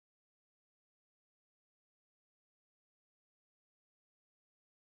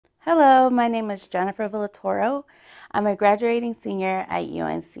Hello, my name is Jennifer Villatoro. I'm a graduating senior at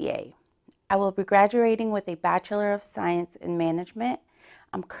UNCA. I will be graduating with a Bachelor of Science in Management.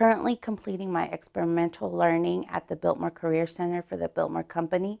 I'm currently completing my experimental learning at the Biltmore Career Center for the Biltmore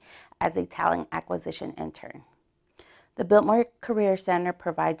Company as a talent acquisition intern. The Biltmore Career Center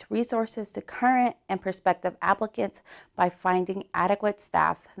provides resources to current and prospective applicants by finding adequate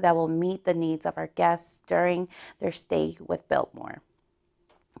staff that will meet the needs of our guests during their stay with Biltmore.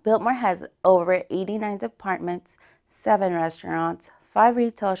 Biltmore has over 89 departments, 7 restaurants, 5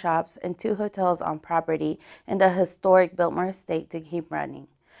 retail shops, and 2 hotels on property in the historic Biltmore estate to keep running.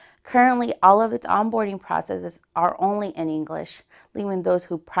 Currently, all of its onboarding processes are only in English, leaving those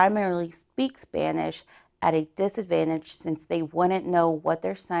who primarily speak Spanish at a disadvantage since they wouldn't know what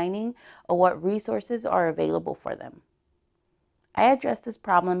they're signing or what resources are available for them. I addressed this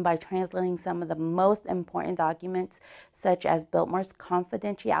problem by translating some of the most important documents, such as Biltmore's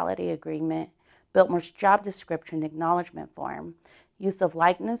confidentiality agreement, Biltmore's job description acknowledgement form, use of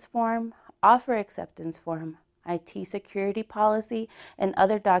likeness form, offer acceptance form, IT security policy, and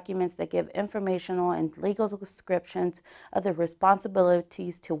other documents that give informational and legal descriptions of the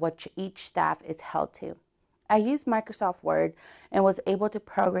responsibilities to which each staff is held to. I used Microsoft Word and was able to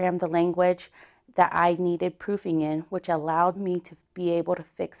program the language that I needed proofing in, which allowed me to be able to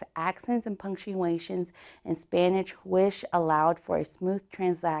fix accents and punctuations in Spanish, which allowed for a smooth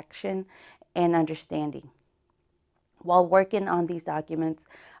transaction and understanding. While working on these documents,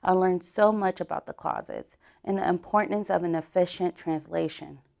 I learned so much about the clauses and the importance of an efficient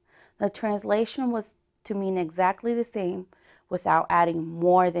translation. The translation was to mean exactly the same without adding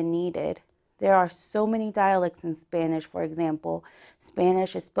more than needed. There are so many dialects in Spanish. For example,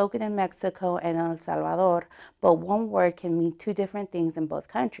 Spanish is spoken in Mexico and El Salvador, but one word can mean 2 different things in both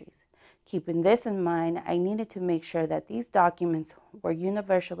countries. Keeping this in mind, I needed to make sure that these documents were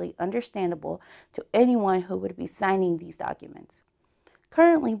universally understandable to anyone who would be signing these documents.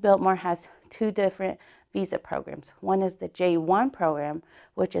 Currently, Biltmore has 2 different visa programs. One is the J1 program,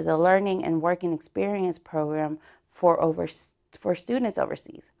 which is a learning and working experience program for students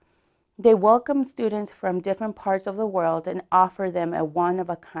overseas. They welcome students from different parts of the world and offer them a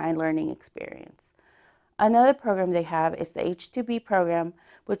one-of-a-kind learning experience. Another program they have is the H2B program,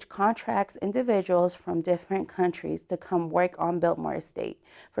 which contracts individuals from different countries to come work on Biltmore Estate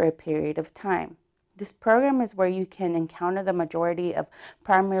for a period of time. This program is where you can encounter the majority of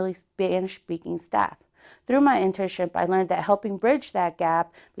primarily Spanish-speaking staff. Through my internship, I learned that helping bridge that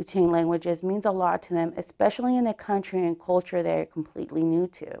gap between languages means a lot to them, especially in a country and culture they're completely new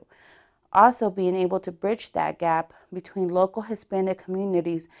to. Also, being able to bridge that gap between local Hispanic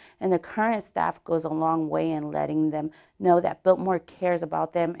communities and the current staff goes a long way in letting them know that Biltmore cares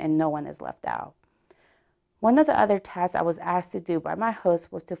about them and no one is left out. One of the other tasks I was asked to do by my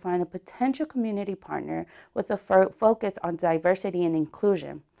host was to find a potential community partner with a focus on diversity and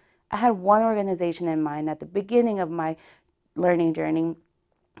inclusion. I had one organization in mind at the beginning of my learning journey,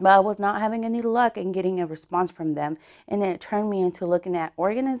 but I was not having any luck in getting a response from them, and it turned me into looking at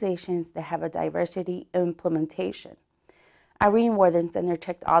organizations that have a diversity implementation. Irene Worthen Center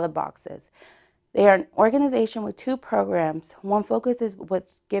checked all the boxes. They are an organization with 2 programs. One focuses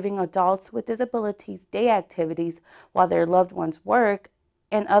with giving adults with disabilities day activities while their loved ones work,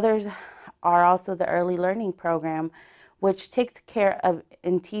 and others are also the early learning program, which takes care of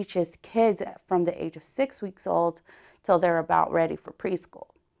and teaches kids from the age of 6 weeks old till they're about ready for preschool.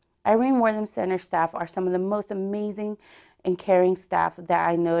 Irene Worthen Center staff are some of the most amazing and caring staff that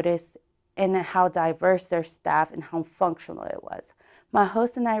I noticed, and how diverse their staff and how functional it was. My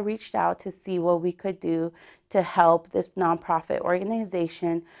host and I reached out to see what we could do to help this nonprofit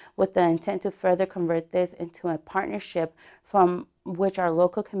organization with the intent to further convert this into a partnership from which our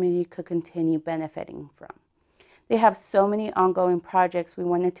local community could continue benefiting from. They have so many ongoing projects. We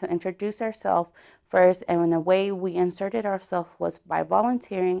wanted to introduce ourselves first, and in the way we inserted ourselves was by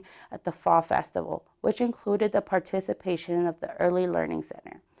volunteering at the Fall Festival, which included the participation of the Early Learning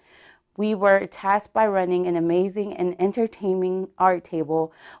Center. We were tasked by running an amazing and entertaining art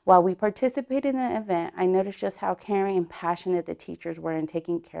table. While we participated in the event, I noticed just how caring and passionate the teachers were in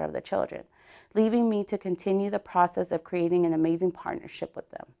taking care of the children, leaving me to continue the process of creating an amazing partnership with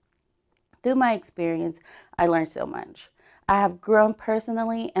them. Through my experience, I learned so much. I have grown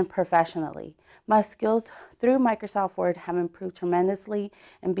personally and professionally. My skills through Microsoft Word have improved tremendously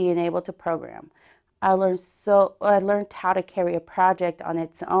in being able to program. I learned how to carry a project on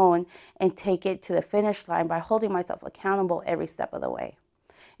its own and take it to the finish line by holding myself accountable every step of the way.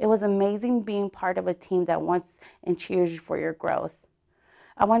 It was amazing being part of a team that wants and cheers you for your growth.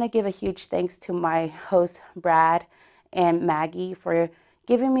 I want to give a huge thanks to my hosts, Brad and Maggie, for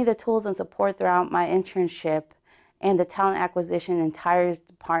giving me the tools and support throughout my internship, and the talent acquisition and hires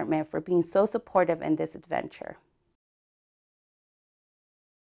department for being so supportive in this adventure.